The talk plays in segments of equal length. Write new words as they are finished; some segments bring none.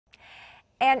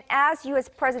And as U.S.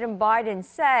 President Biden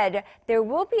said, there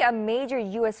will be a major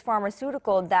U.S.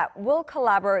 pharmaceutical that will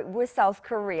collaborate with South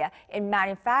Korea in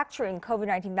manufacturing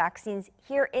COVID-19 vaccines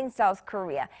here in South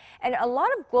Korea. And a lot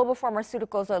of global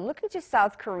pharmaceuticals are looking to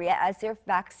South Korea as their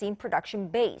vaccine production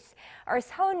base. Our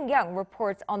Seo Eunkyung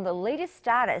reports on the latest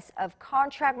status of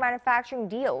contract manufacturing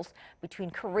deals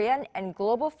between Korean and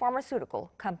global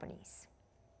pharmaceutical companies.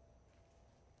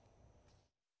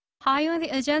 High on the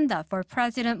agenda for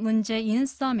President Moon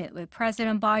Jae-in's summit with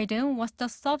President Biden was the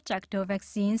subject of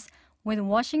vaccines, with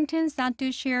Washington set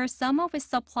to share some of its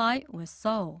supply with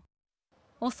Seoul.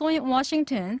 Also in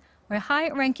Washington were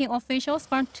high-ranking officials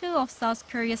from two of South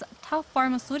Korea's top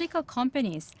pharmaceutical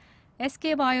companies,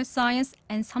 SK Bioscience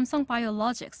and Samsung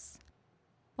BioLogics.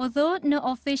 Although no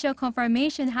official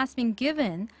confirmation has been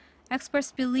given,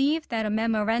 experts believe that a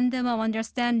memorandum of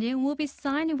understanding will be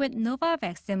signed with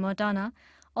Novavax and Moderna,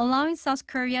 allowing South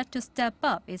Korea to step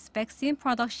up its vaccine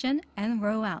production and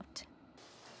rollout.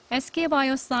 SK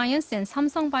Bioscience and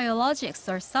Samsung BioLogics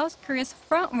are South Korea's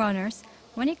frontrunners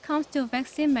when it comes to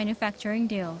vaccine manufacturing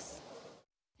deals.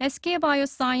 SK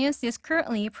Bioscience is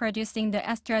currently producing the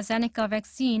AstraZeneca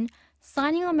vaccine,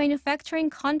 signing a manufacturing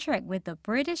contract with the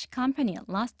British company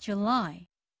last July.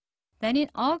 Then in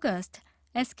August,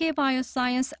 SK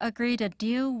Bioscience agreed a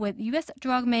deal with U.S.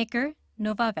 drug maker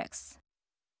Novavax.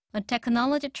 A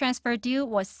technology transfer deal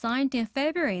was signed in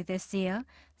February this year,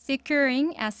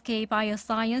 securing SK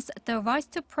Bioscience the rights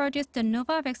to produce the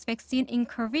Novavax vaccine in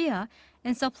Korea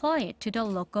and supply it to the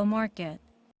local market.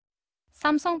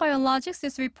 Samsung Biologics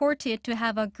is reported to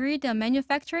have agreed a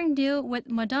manufacturing deal with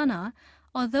Moderna,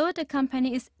 although the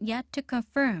company is yet to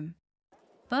confirm.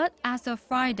 But as of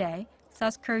Friday,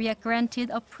 South Korea granted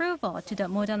approval to the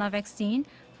Moderna vaccine,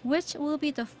 which will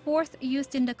be the fourth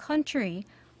used in the country,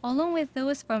 along with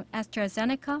those from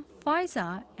AstraZeneca,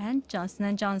 Pfizer, and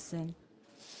Johnson & Johnson.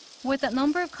 With a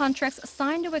number of contracts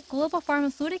signed with global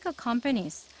pharmaceutical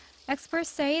companies, experts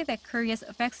say that Korea's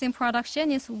vaccine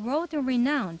production is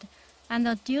world-renowned, and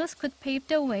the deals could pave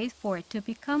the way for it to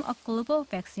become a global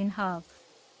vaccine hub.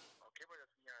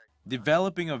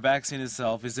 Developing a vaccine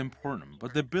itself is important,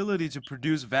 but the ability to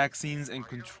produce vaccines and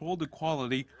control the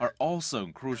quality are also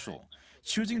crucial.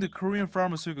 Choosing the Korean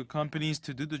pharmaceutical companies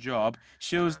to do the job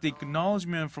shows the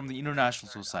acknowledgement from the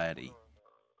international society.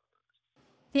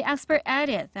 The expert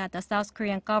added that the South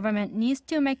Korean government needs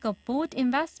to make a bold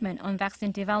investment on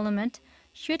vaccine development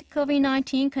should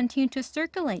COVID-19 continue to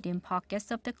circulate in pockets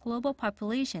of the global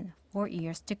population for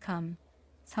years to come.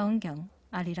 Seo Eunkyung,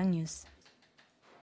 Arirang News.